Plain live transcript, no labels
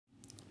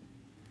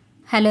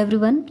Hello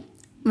everyone,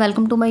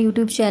 welcome to my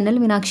YouTube channel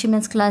Minakshi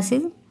Maths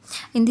Classes.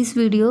 In this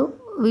video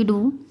we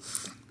do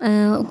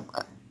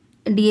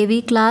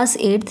DAV Class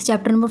 8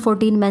 Chapter number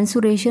 14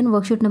 Mensuration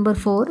Worksheet number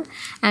 4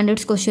 and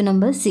its question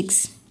number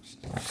 6.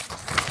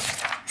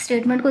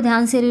 Statement को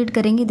ध्यान से read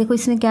करेंगे. देखो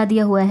इसमें क्या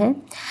दिया हुआ है.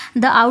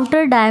 The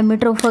outer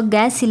diameter of a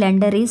gas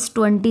cylinder is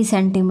 20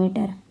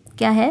 centimetre.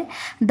 क्या है?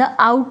 The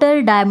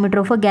outer diameter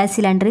of a gas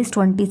cylinder is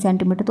 20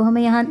 centimetre. तो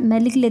हमें यहाँ मैं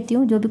लिख लेती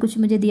हूँ जो भी कुछ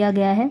मुझे दिया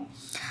गया है.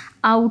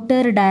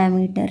 आउटर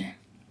डायमीटर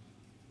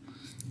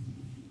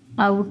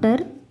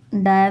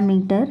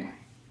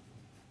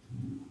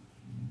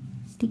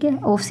ठीक है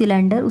ऑफ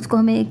सिलेंडर, उसको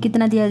हमें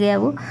कितना दिया गया है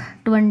वो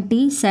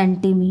 20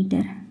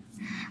 centimetre.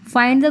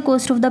 Find the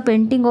cost of the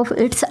painting of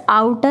its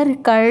outer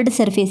curved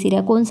surface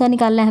area. कौन सा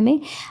निकालना है हमें?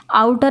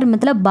 आउटर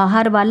मतलब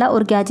बाहर वाला,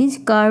 और क्या चीज़?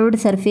 Curved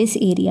surface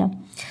area.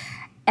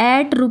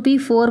 एट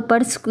 ₹4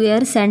 पर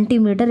square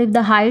centimetre if the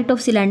height of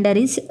cylinder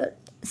is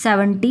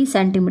 70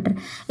 centimetre.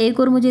 एक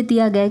और मुझे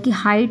दिया गया है कि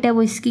हाइट है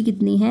वो इसकी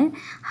कितनी है.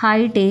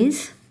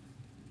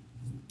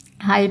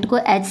 हाइट को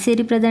h से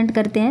रिप्रेजेंट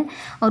करते हैं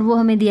और वो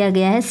हमें दिया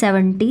गया है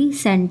 70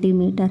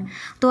 सेंटीमीटर.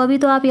 तो अभी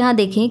तो आप यहाँ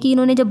देखें कि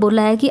इन्होंने जब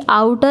बोला है कि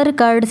आउटर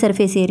कर्व्ड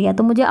सरफेस एरिया,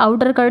 तो मुझे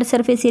outer curved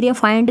surface area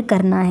find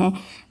करना है.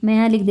 मैं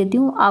यहाँ लिख देती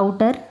हूँ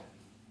आउटर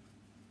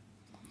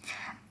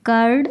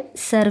कर्व्ड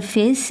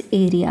सरफेस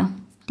एरिया,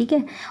 ठीक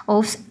है,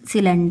 ऑफ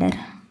सिलेंडर.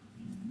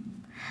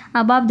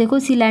 अब आप देखो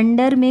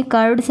सिलेंडर में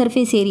कर्व्ड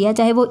सरफेस एरिया,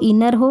 चाहे वो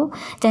इनर हो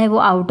चाहे वो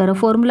आउटर हो,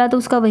 फॉर्मूला तो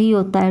उसका वही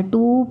होता है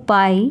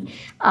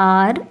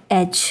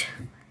 2πr/h.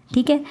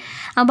 ठीक है.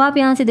 अब आप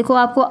यहाँ से देखो,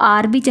 आपको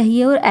r भी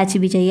चाहिए और h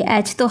भी चाहिए.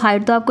 h तो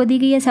हाइट तो आपको दी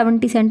गई है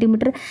 70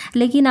 सेंटीमीटर,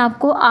 लेकिन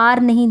आपको r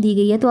नहीं दी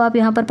गई है. तो आप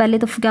यहाँ पर पहले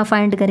तो क्या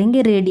फाइंड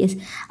करेंगे? रेडियस.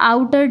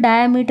 आउटर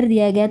डायमीटर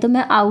दिया गया है तो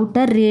मैं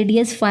आउटर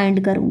रेडियस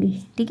फाइंड करूँगी.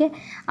 ठीक है,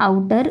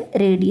 आउटर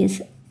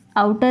रेडियस.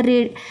 आउटर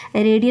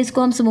रेडियस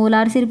को हम स्मॉल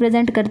r से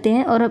रिप्रेजेंट करते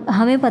हैं, और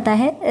हमें पता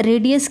है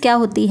रेडियस क्या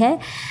होती है.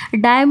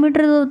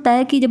 डायमीटर होता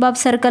है कि जब आप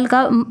सर्कल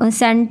का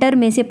सेंटर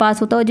में से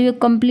पास होता है, जो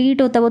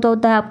कंप्लीट होता है वो तो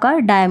होता है आपका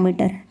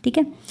डायमीटर. ठीक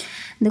है,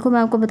 देखो मैं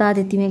आपको बता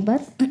देती हूँ एक बार.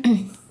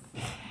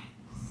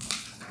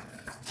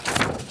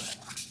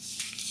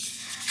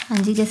 हाँ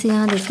जी, जैसे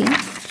यहाँ देखिए,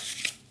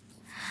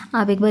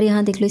 आप एक बार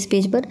यहाँ देख लो इस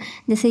पेज पर.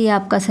 जैसे ये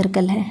आपका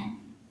सर्कल है,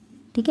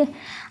 ठीक है.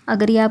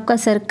 अगर ये आपका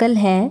सर्कल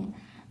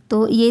है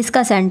तो ये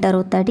इसका सेंटर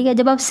होता है. ठीक है,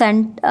 जब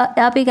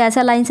आप एक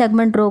ऐसा लाइन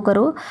सेगमेंट ड्रॉ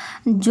करो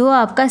जो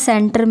आपका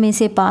सेंटर में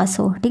से पास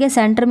हो. ठीक है,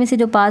 सेंटर में से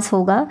जो पास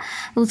होगा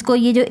उसको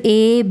ये जो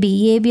ए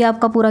बी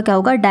आपका पूरा क्या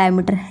होगा?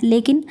 डायमीटर.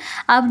 लेकिन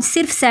आप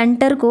सिर्फ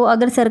सेंटर को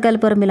अगर सर्कल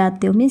पर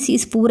मिलाते हो, मीन्स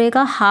इस पूरे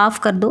का हाफ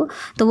कर दो,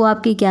 तो वो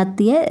आपकी क्या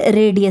आती है?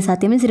 रेडियस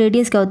आती है. मीन्स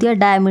रेडियस क्या होती है?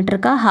 डायमीटर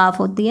का हाफ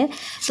होती है.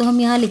 तो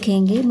हम यहाँ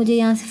लिखेंगे, मुझे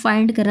यहाँ से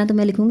फाइंड करना, तो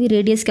मैं लिखूँगी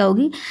रेडियस क्या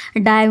होगी?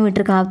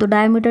 डायमीटर का हाफ. तो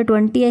डायमीटर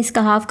 20 है,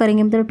 इसका हाफ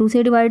करेंगे मतलब 2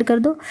 से डिवाइड कर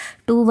दो.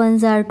 2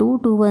 1 are 2,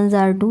 2 1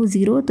 are 2,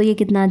 0. तो ये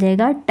कितना आ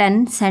जाएगा?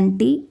 10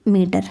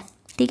 सेंटीमीटर.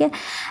 ठीक है,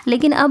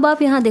 लेकिन अब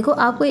आप यहाँ देखो,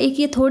 आपको एक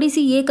ये थोड़ी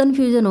सी ये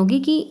कन्फ्यूज़न होगी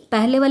कि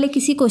पहले वाले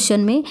किसी क्वेश्चन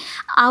में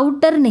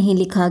आउटर नहीं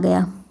लिखा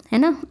गया है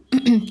ना.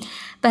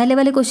 पहले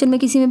वाले क्वेश्चन में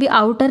किसी में भी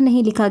आउटर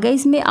नहीं लिखा गया,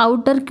 इसमें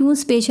आउटर क्यों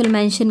स्पेशल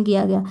मेंशन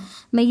किया गया?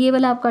 मैं ये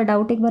वाला आपका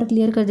डाउट एक बार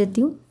क्लियर कर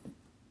देती हूँ.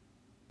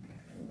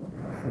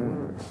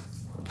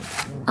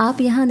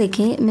 आप यहाँ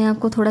देखें, मैं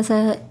आपको थोड़ा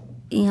सा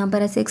यहाँ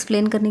पर ऐसे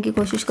एक्सप्लेन करने की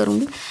कोशिश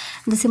करूँगी.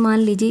 जैसे मान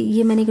लीजिए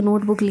ये मैंने एक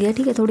नोटबुक लिया,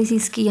 ठीक है, थोड़ी सी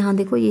इसकी यहाँ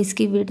देखो, ये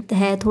इसकी विड्थ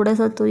है थोड़ा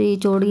सा, तो ये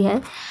चौड़ी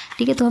है.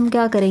 ठीक है, तो हम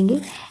क्या करेंगे,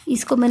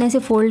 इसको मैंने ऐसे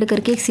फोल्ड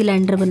करके एक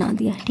सिलेंडर बना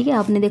दिया. ठीक है,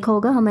 आपने देखा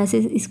होगा, हम ऐसे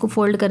इसको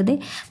फोल्ड कर दें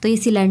तो ये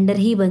सिलेंडर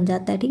ही बन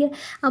जाता है. ठीक है,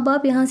 अब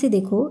आप यहाँ से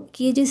देखो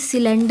कि ये जो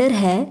सिलेंडर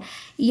है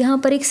यहाँ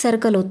पर एक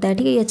सर्कल होता है.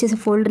 ठीक है, ये अच्छे से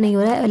फोल्ड नहीं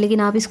हो रहा है, लेकिन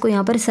आप इसको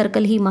यहाँ पर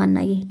सर्कल ही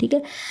मानना ये. ठीक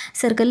है,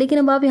 सर्कल. लेकिन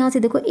अब आप यहाँ से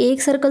देखो,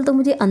 एक सर्कल तो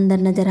मुझे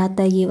अंदर नज़र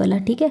आता है ये वाला.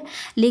 ठीक है,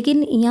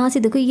 लेकिन यहाँ से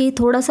देखो ये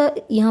थोड़ा सा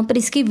यहाँ पर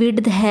इसकी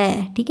विड्थ है.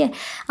 ठीक है,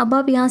 अब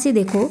आप यहाँ से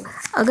देखो,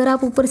 अगर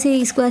आप ऊपर से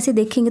इसको ऐसे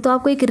देखेंगे तो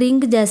आपको एक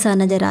रिंग जैसा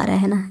नज़र आ रहा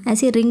है ना,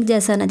 ऐसे रिंग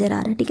जैसा नज़र आ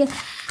रहा है. ठीक है,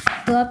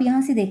 तो आप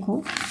यहाँ से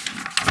देखो,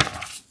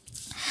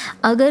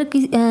 अगर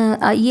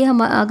ये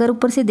हम अगर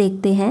ऊपर से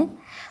देखते हैं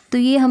तो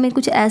ये हमें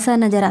कुछ ऐसा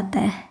नज़र आता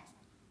है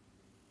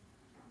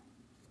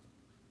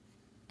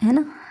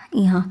ना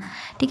यहाँ.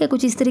 ठीक है,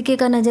 कुछ इस तरीके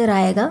का नज़र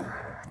आएगा.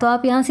 तो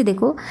आप यहाँ से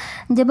देखो,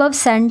 जब आप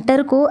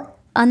सेंटर को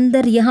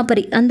अंदर यहाँ पर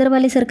अंदर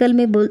वाले सर्कल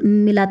में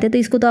मिलाते हैं तो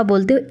इसको तो आप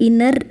बोलते हो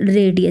इनर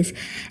रेडियस.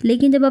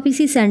 लेकिन जब आप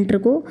इसी सेंटर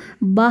को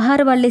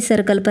बाहर वाले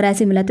सर्कल पर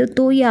ऐसे मिलाते हो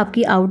तो ये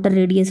आपकी आउटर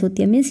रेडियस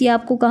होती है. मीन्स ये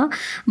आपको कहाँ?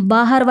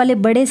 बाहर वाले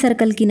बड़े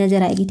सर्कल की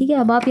नज़र आएगी. ठीक है,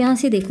 अब आप यहाँ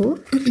से देखो,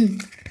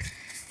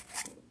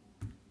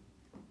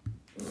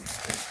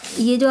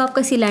 ये जो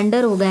आपका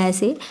सिलेंडर होगा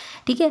ऐसे,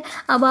 ठीक है।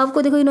 अब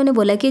आपको देखो इन्होंने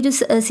बोला है कि जो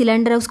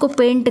सिलेंडर है उसको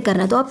पेंट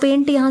करना है, तो आप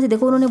पेंट यहाँ से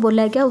देखो उन्होंने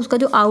बोला है क्या, उसका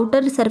जो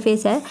आउटर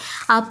सरफेस है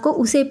आपको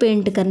उसे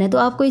पेंट करना है। तो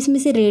आपको इसमें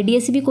से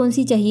रेडियस भी कौन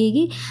सी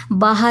चाहिएगी,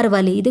 बाहर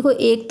वाली। देखो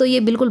एक तो ये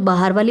बिल्कुल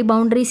बाहर वाली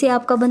बाउंड्री से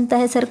आपका बनता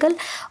है सर्कल,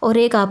 और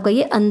एक आपका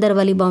ये अंदर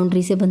वाली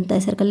बाउंड्री से बनता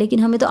है सर्कल, लेकिन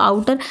हमें तो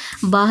आउटर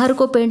बाहर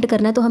को पेंट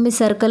करना है, तो हमें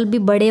सर्कल भी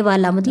बड़े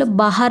वाला मतलब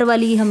बाहर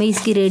वाली हमें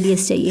इसकी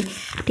रेडियस चाहिए।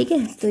 ठीक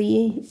है, तो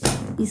ये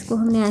इसको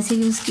हमने ऐसे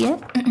यूज़ किया है।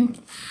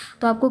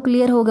 तो आपको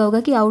क्लियर होगा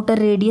कि आउटर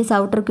रेडियस,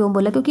 आउटर क्यों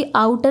बोला, क्योंकि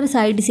आउटर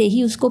साइड से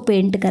ही उसको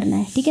पेंट करना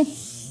है। ठीक है,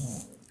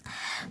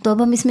 तो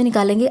अब हम इसमें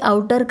निकालेंगे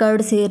outer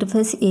curved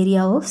surface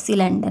area of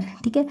cylinder.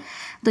 ठीक है,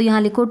 तो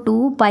यहाँ लिखो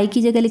 2, पाई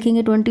की जगह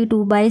लिखेंगे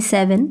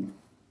 22/7,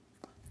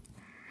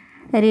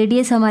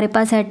 रेडियस हमारे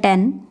पास है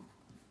 10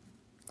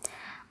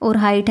 और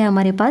हाइट है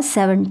हमारे पास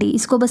 70।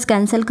 इसको बस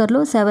कैंसिल कर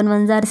लो, 7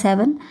 1 जार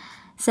 7,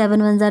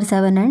 7 1 जार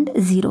 7 एंड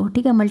 0।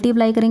 ठीक है,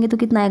 मल्टीप्लाई करेंगे तो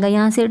कितना आएगा,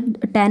 यहाँ से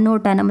 10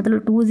 और 10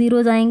 मतलब 2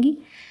 zeros आएंगी।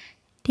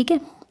 ठीक है,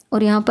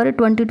 और यहाँ पर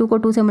 22 को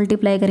 2 से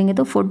मल्टीप्लाई करेंगे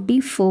तो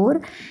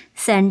 44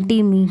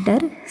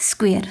 सेंटीमीटर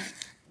स्क्वायर।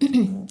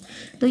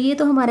 तो ये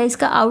तो हमारा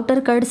इसका outer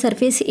curved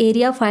surface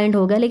area find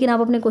हो गया। लेकिन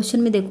आप अपने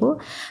क्वेश्चन में देखो,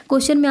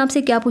 क्वेश्चन में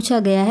आपसे क्या पूछा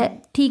गया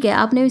है। ठीक है,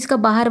 आपने इसका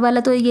बाहर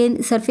वाला तो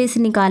ये सरफेस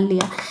निकाल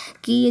लिया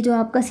कि ये जो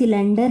आपका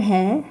सिलेंडर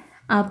है,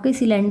 आपके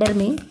सिलेंडर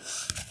में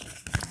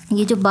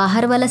ये जो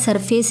बाहर वाला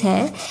सरफेस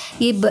है,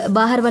 ये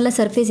बाहर वाला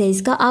सरफेस है,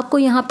 इसका आपको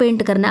यहाँ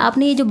पेंट करना है।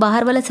 आपने ये जो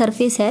बाहर वाला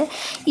सरफेस है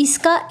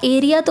इसका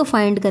एरिया तो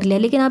फाइंड कर लिया,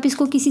 लेकिन आप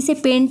इसको किसी से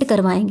पेंट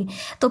करवाएंगे,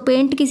 तो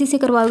पेंट किसी से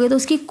करवाओगे तो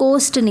उसकी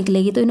कॉस्ट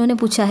निकलेगी। तो इन्होंने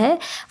पूछा है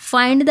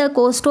find the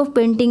cost of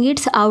painting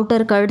it's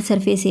outer curved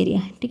surface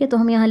area. ठीक है, तो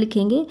हम यहाँ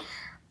लिखेंगे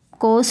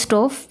cost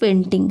of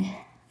painting,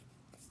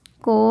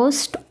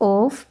 cost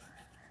of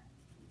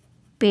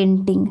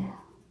painting.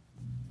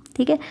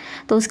 ठीक है,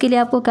 तो उसके लिए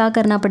आपको क्या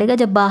करना पड़ेगा,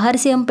 जब बाहर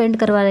से हम पेंट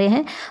करवा रहे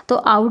हैं तो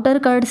आउटर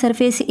कर्व्ड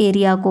सरफेस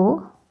एरिया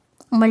को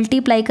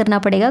मल्टीप्लाई करना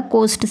पड़ेगा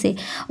कॉस्ट से,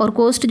 और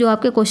कॉस्ट जो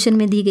आपके क्वेश्चन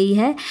में दी गई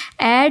है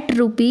एट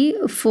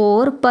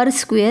 ₹4 पर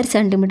स्क्वायर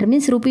सेंटीमीटर,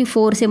 मीन्स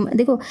 ₹4 से,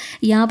 देखो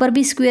यहाँ पर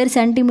भी स्क्वायर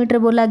सेंटीमीटर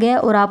बोला गया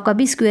और आपका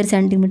भी स्क्वायर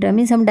सेंटीमीटर,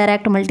 मीन्स हम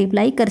डायरेक्ट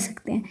मल्टीप्लाई कर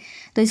सकते हैं।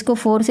 तो इसको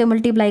 4 से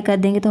मल्टीप्लाई कर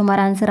देंगे तो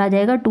हमारा आंसर आ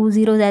जाएगा 2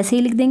 zeros ऐसे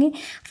ही लिख देंगे,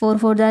 4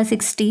 4 जार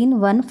 16,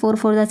 1 4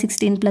 4 जार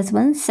 16 +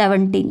 1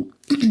 17।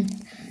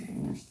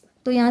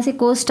 तो यहाँ से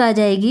कॉस्ट आ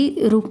जाएगी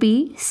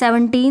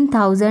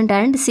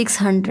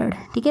 ₹17,600।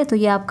 ठीक है, तो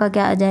ये आपका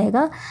क्या आ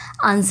जाएगा,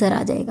 आंसर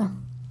आ जाएगा।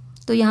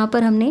 तो यहाँ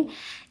पर हमने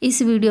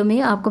इस वीडियो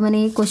में आपको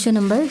मैंने क्वेश्चन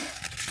नंबर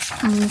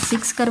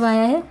 6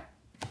 करवाया है।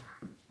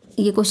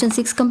 ये क्वेश्चन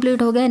 6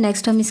 कंप्लीट हो गया है।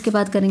 नेक्स्ट हम इसके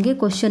बाद करेंगे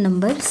क्वेश्चन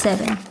नंबर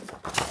 7।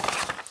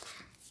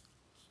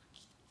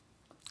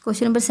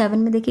 क्वेश्चन नंबर 7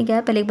 में देखिए क्या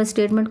है, पहले एक बार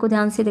स्टेटमेंट को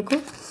ध्यान से देखो।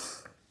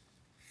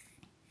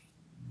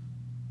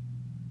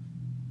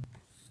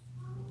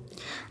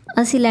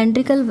 अ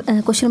सिलेंड्रिकल,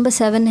 क्वेश्चन नंबर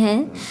 7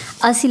 है,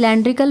 a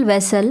cylindrical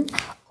vessel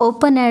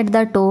open at the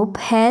top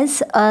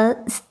has a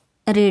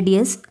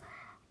radius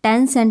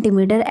 10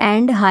 centimetre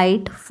and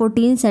height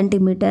 14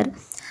 centimetre,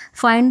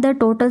 find the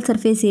total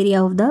surface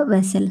area of the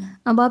vessel.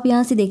 अब आप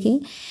यहाँ से देखें,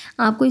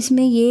 आपको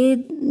इसमें ये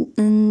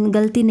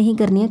गलती नहीं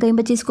करनी है। कई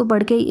बच्चे इसको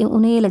पढ़ के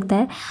उन्हें ये लगता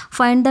है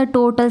find the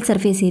total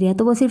surface area,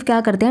 तो वो सिर्फ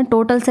क्या करते हैं,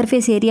 टोटल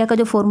सरफेस एरिया का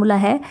जो फॉर्मूला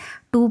है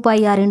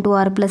 2πr ×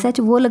 r+h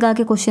वो लगा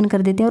के क्वेश्चन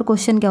कर देते हैं, और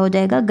क्वेश्चन क्या हो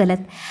जाएगा,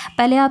 गलत।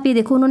 पहले आप ये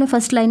देखो उन्होंने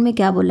फर्स्ट लाइन में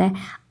क्या बोला है,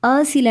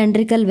 अ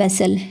सिलेंड्रिकल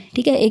वेसल।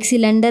 ठीक है, एक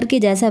सिलेंडर के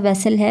जैसा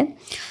वेसल है,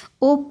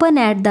 ओपन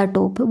एट द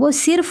टॉप, वो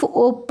सिर्फ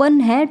ओपन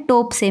है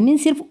टॉप से,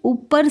 मीन्स सिर्फ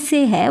ऊपर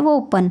से है वो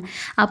ओपन।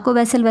 आपको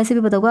वेसल वैसे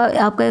भी पता होगा,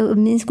 आपका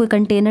मीन्स कोई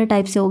कंटेनर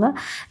टाइप से होगा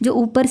जो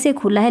ऊपर से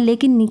खुला है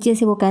लेकिन नीचे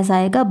से वो कैसा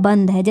आएगा,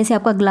 बंद है। जैसे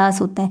आपका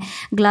ग्लास होता है,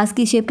 ग्लास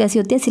की शेप कैसी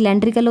होती है,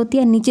 सिलेंड्रिकल होती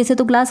है, नीचे से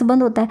तो ग्लास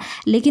बंद होता है,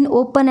 लेकिन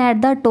ओपन एट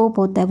द टॉप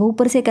होता है, वो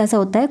ऊपर से कैसा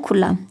होता है,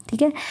 खुला।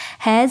 ठीक है,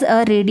 हैज़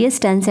अ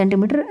रेडियस 10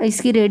 सेंटीमीटर,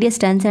 इसकी radius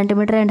 10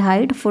 centimetre and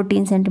height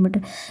 14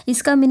 centimetre.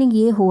 इसका मीनिंग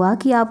ये हुआ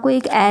कि आपको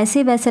एक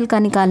ऐसे वेसल का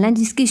निकालना है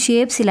जिसकी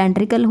शेप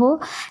सिलेंड्रिकल हो,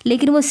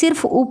 लेकिन वो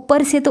सिर्फ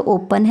ऊपर से तो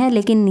ओपन है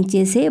लेकिन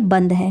नीचे से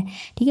बंद है।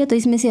 ठीक है, तो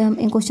इसमें से हम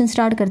क्वेश्चन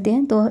स्टार्ट करते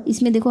हैं। तो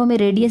इसमें देखो हमें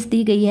रेडियस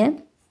दी गई है,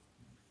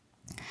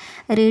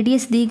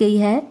 रेडियस दी गई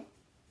है,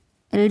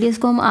 रेडियस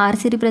को हम r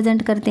से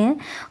रिप्रेजेंट करते हैं,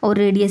 और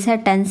रेडियस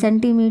है 10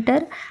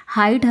 सेंटीमीटर।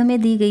 हाइट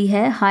हमें दी गई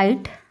है,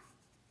 height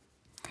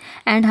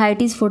and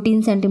height is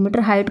 14 centimetre,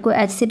 height को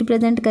h से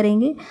रिप्रेजेंट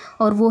करेंगे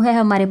और वो है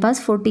हमारे पास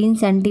 14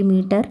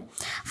 centimetre.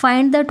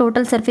 Find the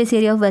total surface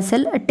area of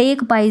vessel,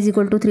 take pi is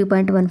equal to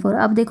 3.14।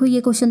 अब देखो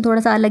ये क्वेश्चन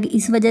थोड़ा सा अलग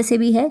इस वजह से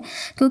भी है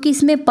क्योंकि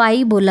इसमें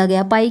पाई बोला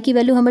गया, पाई की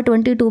वैल्यू हमें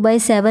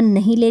 22/7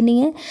 नहीं लेनी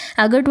है।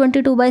 अगर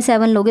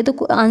 22/7 लोगे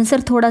तो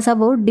आंसर थोड़ा सा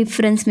वो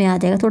डिफरेंस में आ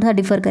जाएगा, थोड़ा सा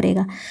डिफर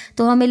करेगा,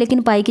 तो हमें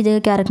लेकिन पाई की जगह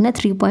क्या रखना है,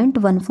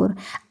 3.14।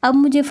 अब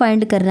मुझे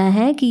फाइंड करना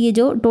है कि ये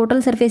जो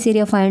टोटल सरफेस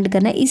एरिया फाइंड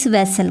करना है इस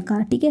वेसल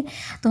का। ठीक है,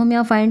 तो हम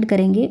यहाँ फाइंड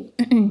करेंगे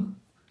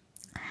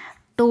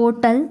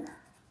total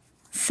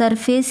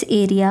surface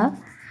area,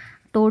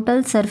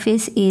 total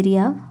surface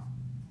area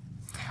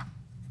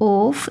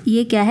of,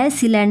 ये क्या है,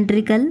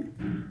 cylindrical,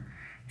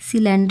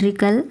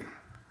 cylindrical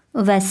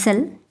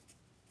vessel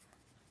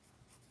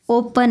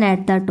open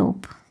at the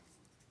top.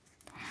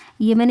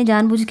 ये मैंने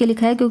जानबूझ के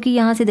लिखा है क्योंकि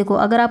यहाँ से देखो,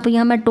 अगर आप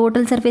यहाँ मैं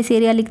टोटल सरफेस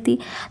एरिया लिखती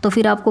तो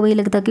फिर आपको वही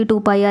लगता कि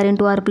 2πr ×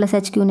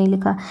 r+h क्यों नहीं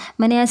लिखा।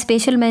 मैंने यहाँ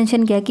स्पेशल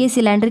मेंशन किया कि ये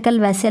सिलेंड्रिकल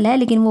वेसल है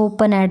लेकिन वो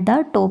ओपन एट द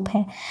टॉप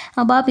है।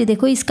 अब आप ये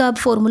देखो इसका अब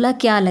फॉर्मूला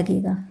क्या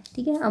लगेगा,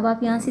 ठीक है। अब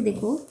आप यहाँ से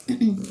देखो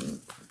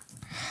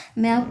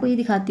मैं आपको ये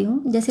दिखाती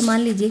हूँ। जैसे मान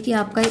लीजिए कि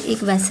आपका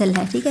एक वेसल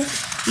है, ठीक है,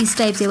 इस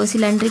टाइप से, वो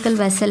सिलेंड्रिकल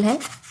वेसल है,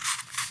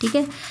 ठीक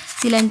है,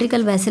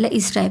 सिलेंड्रिकल वेसल है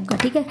इस टाइप का,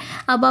 ठीक है।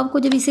 अब आपको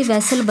जब इसे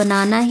वेसल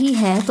बनाना ही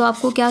है तो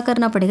आपको क्या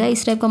करना पड़ेगा,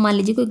 इस टाइप का मान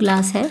लीजिए कोई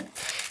ग्लास है,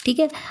 ठीक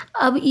है।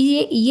 अब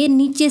ये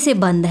नीचे से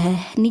बंद है,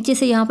 नीचे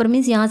से यहाँ पर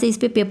मीन्स यहाँ से इस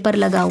पर पेपर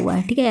लगा हुआ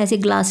है, ठीक है, ऐसे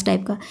ग्लास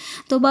टाइप का।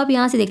 तो अब आप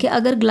यहाँ से देखिए,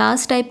 अगर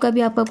ग्लास टाइप का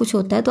भी आपका कुछ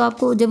होता है तो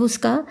आपको जब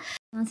उसका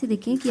यहाँ से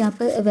देखिए कि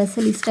आपका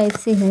वेसल इस टाइप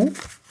से है,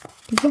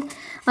 ठीक है।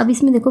 अब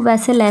इसमें देखो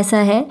वेसल ऐसा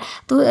है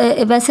तो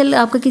वेसल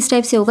आपका किस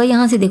टाइप से होगा,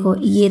 यहाँ से देखो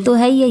ये तो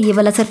है ही है, ये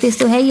वाला सरफेस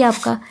तो है ही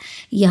आपका,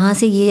 यहाँ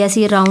से ये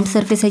ऐसे राउंड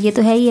सरफेस है, ये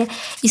तो है ही है।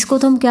 इसको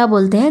तो हम क्या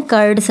बोलते हैं,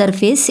 कर्व्ड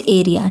सरफेस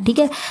एरिया, ठीक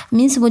है।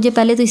 मीन्स मुझे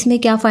पहले तो इसमें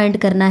क्या फाइंड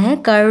करना है,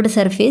 कर्व्ड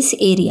सरफेस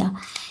एरिया।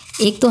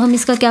 एक तो हम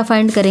इसका क्या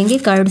फाइंड करेंगे,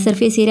 कर्व्ड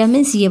सरफेस एरिया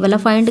मीन्स ये वाला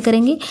फाइंड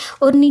करेंगे।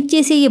 और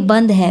नीचे से ये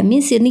बंद है,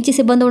 मीन्स नीचे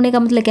से बंद होने का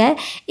मतलब क्या है,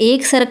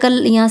 एक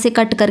सर्कल यहाँ से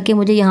कट करके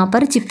मुझे यहाँ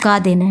पर चिपका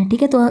देना है,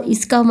 ठीक है। तो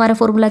इसका हमारा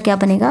फॉर्मूला क्या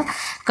बनेगा,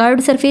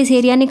 कर्व्ड सरफेस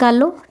एरिया निकाल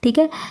लो, ठीक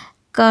है।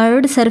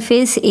 कर्व्ड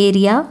सरफेस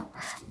एरिया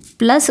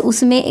प्लस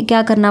उसमें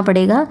क्या करना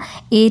पड़ेगा,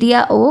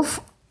 एरिया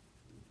ऑफ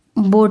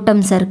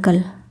बॉटम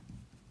सर्कल,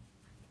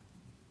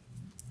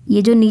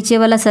 ये जो नीचे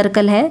वाला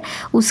सर्कल है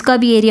उसका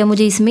भी एरिया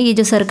मुझे इसमें, ये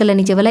जो सर्कल है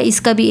नीचे वाला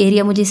इसका भी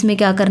एरिया मुझे इसमें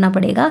क्या करना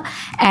पड़ेगा,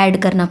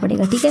 ऐड करना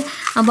पड़ेगा, ठीक है।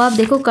 अब आप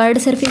देखो कर्व्ड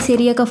सरफेस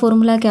एरिया का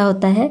फॉर्मूला क्या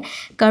होता है,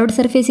 कर्व्ड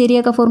सरफेस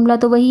एरिया का फॉर्मूला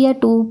तो वही है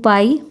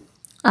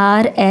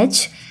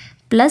 2πrh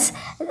प्लस,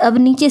 अब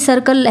नीचे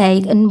सर्कल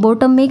है,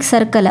 बॉटम में एक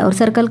सर्कल है और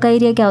सर्कल का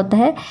एरिया क्या होता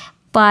है,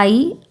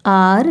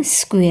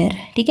 πr²,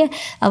 ठीक है।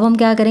 अब हम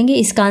क्या करेंगे,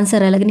 इसका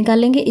आंसर अलग निकाल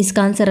लेंगे,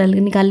 इसका आंसर अलग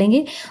निकाल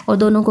लेंगे और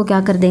दोनों को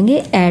क्या कर देंगे,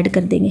 ऐड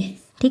कर देंगे,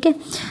 ठीक है।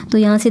 तो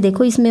यहाँ से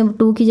देखो इसमें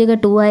 2 की जगह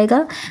 2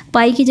 आएगा,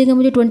 पाई की जगह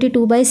मुझे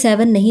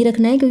 22/7 नहीं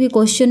रखना है क्योंकि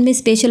क्वेश्चन में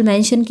स्पेशल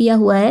मेंशन किया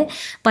हुआ है,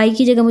 पाई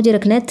की जगह मुझे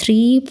रखना है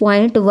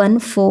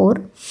 3.14।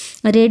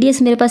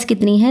 रेडियस मेरे पास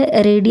कितनी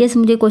है, रेडियस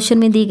मुझे क्वेश्चन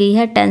में दी गई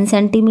है 10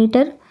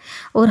 सेंटीमीटर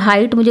और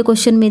हाइट मुझे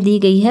क्वेश्चन में दी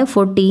गई है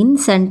 14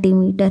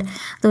 सेंटीमीटर।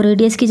 तो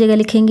रेडियस की जगह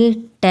लिखेंगे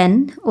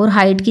 10 और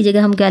हाइट की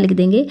जगह हम क्या लिख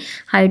देंगे,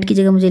 हाइट की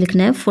जगह मुझे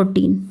लिखना है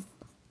 14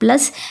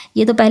 प्लस,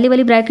 ये तो पहले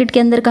वाली ब्रैकेट के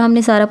अंदर का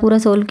हमने सारा पूरा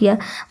सोल्व किया,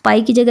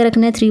 पाई की जगह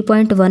रखना है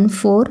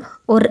 3.14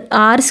 और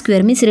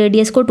r² मीन्स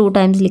रेडियस को 2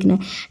 टाइम्स लिखना है,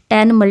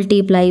 10 ×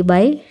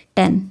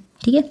 10,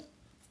 ठीक है।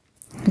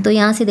 तो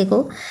यहाँ से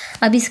देखो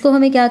अब इसको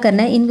हमें क्या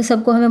करना है, इन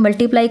सबको हमें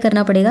मल्टीप्लाई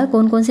करना पड़ेगा,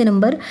 कौन कौन से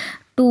नंबर,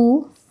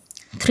 2,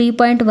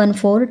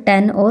 3.14,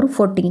 10 और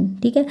 14,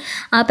 ठीक है।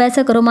 आप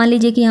ऐसा करो, मान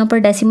लीजिए कि यहाँ पर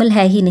डेसिमल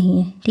है ही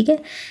नहीं है, ठीक है,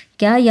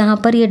 क्या यहाँ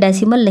पर ये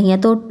डेसिमल नहीं है,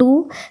 तो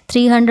 2,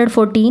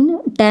 314,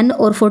 10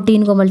 और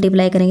 14 को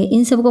मल्टीप्लाई करेंगे,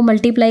 इन सब को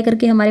मल्टीप्लाई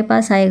करके हमारे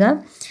पास आएगा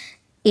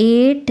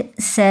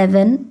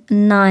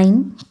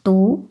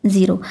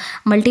 87920।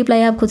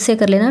 मल्टीप्लाई आप खुद से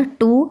कर लेना,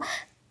 2,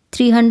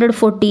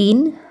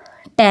 314,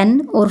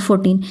 10 और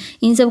 14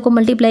 इन सब को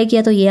मल्टीप्लाई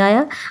किया तो ये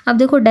आया। अब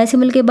देखो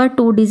डेसिमल के बाद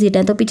 2 डिजिट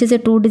है तो पीछे से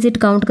 2 डिजिट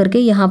काउंट करके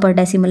यहाँ पर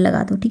डेसिमल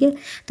लगा दो, ठीक है।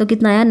 तो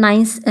कितना आया,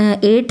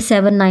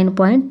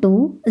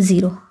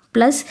 879.20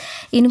 प्लस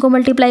इनको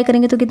मल्टीप्लाई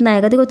करेंगे तो कितना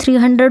आएगा, देखो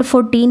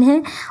 314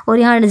 है और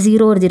यहाँ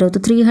 0 और 0 तो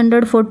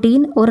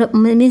 314 और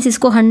मीन्स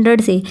इसको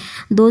 100 से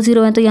 2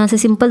 0 हैं तो यहाँ से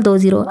सिंपल 2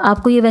 0।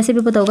 आपको ये वैसे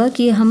भी पता होगा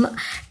कि हम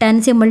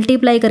 10 से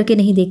मल्टीप्लाई करके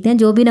नहीं देखते हैं,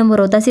 जो भी नंबर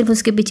होता है सिर्फ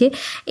उसके पीछे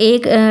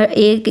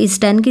एक इस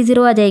 10 की 0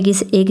 आ जाएगी,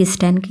 एक इस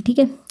 10 की, ठीक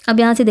है। अब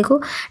यहाँ से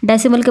देखो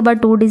डेसिमल के बाद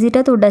 2 डिजिट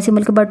है तो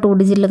डेसिमल के बाद 2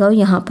 डिजिट लगाओ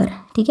यहाँ पर,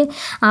 ठीक है।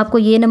 आपको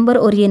ये नंबर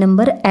और ये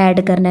नंबर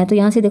ऐड करना है, तो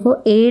यहाँ से देखो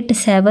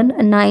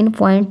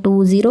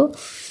 879.20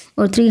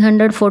 और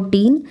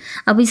 314।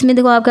 अब इसमें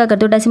देखो आप क्या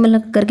करते हो, डेसिमल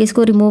करके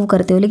इसको रिमूव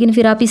करते हो, लेकिन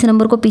फिर आप इस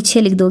नंबर को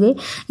पीछे लिख दोगे,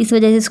 इस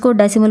वजह से इसको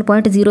डेसिमल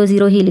पॉइंट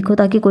 00 ही लिखो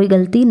ताकि कोई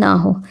गलती ना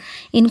हो।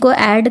 इनको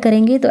ऐड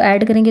करेंगे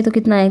तो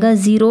कितना आएगा,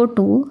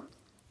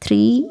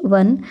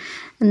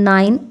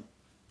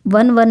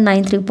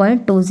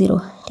 023191193.20,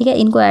 ठीक है।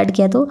 इनको ऐड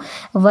किया तो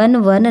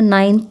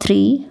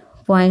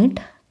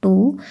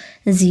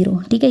 1193.20,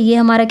 ठीक है। ये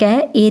हमारा क्या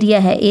है, एरिया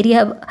है।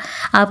 एरिया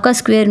आपका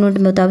स्क्वायर यूनिट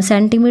में होता है,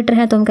 सेंटीमीटर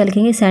है तो हम क्या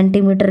लिखेंगे,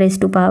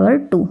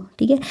 cm⁻²,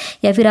 ठीक है,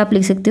 या फिर आप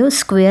लिख सकते हो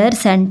स्क्वायर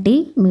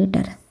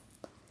सेंटीमीटर।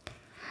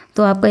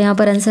 तो आपका यहाँ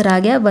पर आंसर आ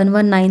गया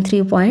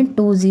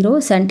 1193.20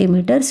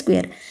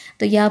 सेंटीमीटर²।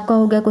 तो ये आपका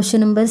हो गया क्वेश्चन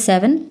नंबर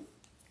 7।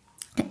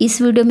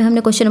 इस वीडियो में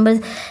हमने क्वेश्चन नंबर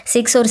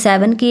 6 और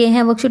 7 किए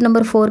हैं वर्कशीट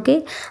नंबर 4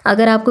 के।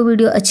 अगर आपको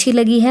वीडियो अच्छी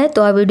लगी है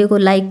तो आप वीडियो को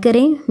लाइक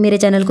करें, मेरे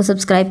चैनल को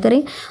सब्सक्राइब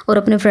करें और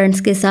अपने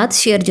फ्रेंड्स के साथ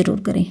शेयर ज़रूर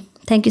करें।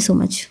 Thank you so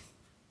much.